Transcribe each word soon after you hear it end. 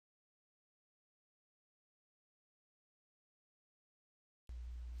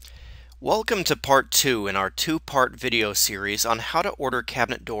Welcome to part 2 in our two-part video series on how to order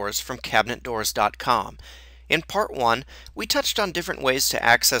cabinet doors from Cabinetdoors.com. In part 1, we touched on different ways to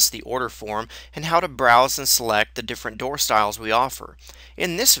access the order form and how to browse and select the different door styles we offer.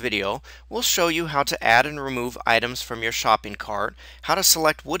 In this video, we'll show you how to add and remove items from your shopping cart, how to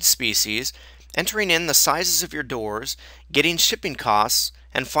select wood species, entering in the sizes of your doors, getting shipping costs,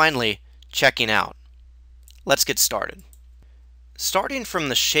 and finally, checking out. Let's get started. Starting from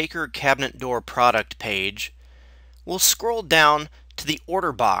the Shaker cabinet door product page, we'll scroll down to the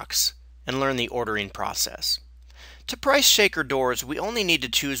order box and learn the ordering process. To price Shaker doors, we only need to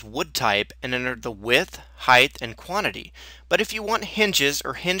choose wood type and enter the width, height, and quantity. But if you want hinges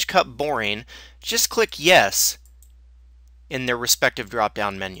or hinge cup boring, just click Yes in their respective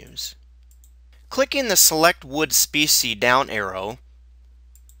drop-down menus. Clicking the Select Wood Species down arrow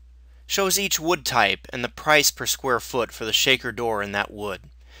shows each wood type and the price per square foot for the Shaker door in that wood.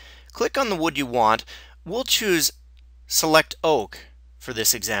 Click on the wood you want. We'll choose Select Oak for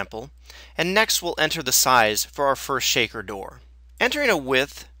this example, and next we'll enter the size for our first Shaker door. Entering a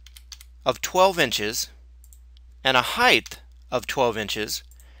width of 12 inches and a height of 12 inches,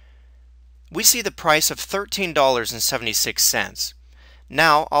 we see the price of $13.76.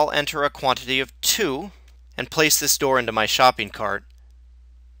 Now I'll enter a quantity of 2 and place this door into my shopping cart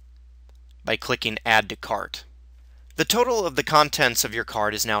by clicking Add to Cart. The total of the contents of your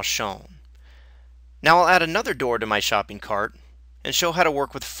cart is now shown. Now I'll add another door to my shopping cart and show how to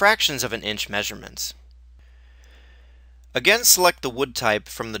work with fractions of an inch measurements. Again, select the wood type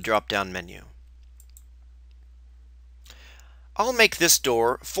from the drop-down menu. I'll make this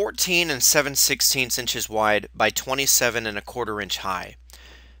door 14 7/16 inches wide by 27 1/4 inch high.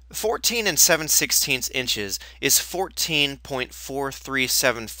 14 7/16 inches is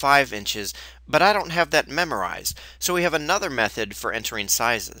 14.4375 inches, but I don't have that memorized, so we have another method for entering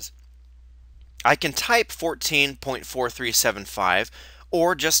sizes. I can type 14.4375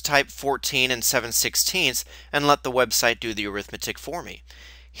 or just type 14 7/16 and let the website do the arithmetic for me.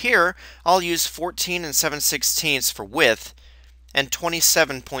 Here I'll use 14 7/16 for width and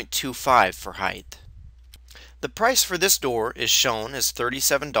 27.25 for height. The price for this door is shown as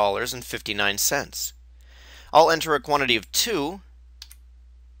 $37.59. I'll enter a quantity of 2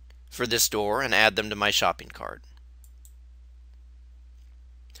 for this door and add them to my shopping cart.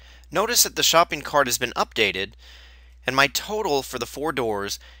 Notice that the shopping cart has been updated and my total for the 4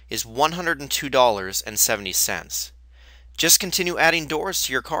 doors is $102.70. Just continue adding doors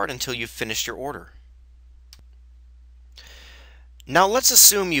to your cart until you've finished your order. Now let's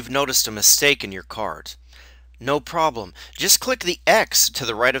assume you've noticed a mistake in your cart. No problem. Just click the X to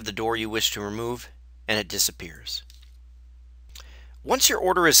the right of the door you wish to remove and it disappears. Once your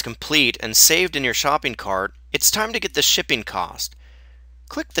order is complete and saved in your shopping cart, it's time to get the shipping cost.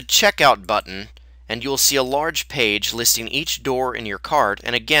 Click the Checkout button and you'll see a large page listing each door in your cart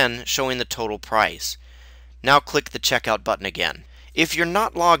and again showing the total price. Now click the Checkout button again. If you're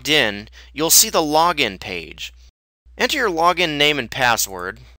not logged in, you'll see the login page. Enter your login name and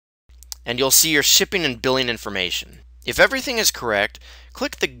password, and you'll see your shipping and billing information. If everything is correct,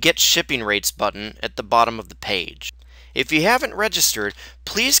 click the Get Shipping Rates button at the bottom of the page. If you haven't registered,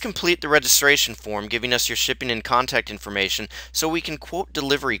 please complete the registration form giving us your shipping and contact information so we can quote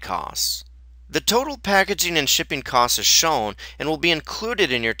delivery costs. The total packaging and shipping costs is shown and will be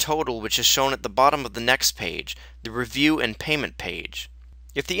included in your total, which is shown at the bottom of the next page, the Review and Payment page.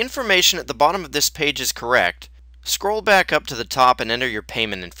 If the information at the bottom of this page is correct, scroll back up to the top and enter your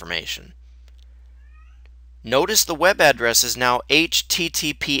payment information. Notice the web address is now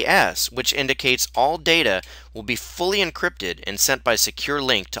HTTPS, which indicates all data will be fully encrypted and sent by secure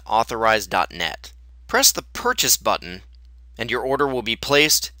link to authorize.net. Press the Purchase button and your order will be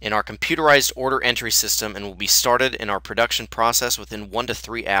placed in our computerized order entry system and will be started in our production process within 1 to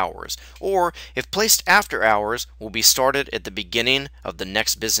 3 hours, or if placed after hours, will be started at the beginning of the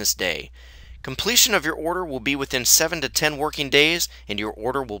next business day. Completion of your order will be within 7 to 10 working days and your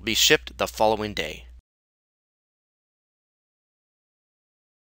order will be shipped the following day.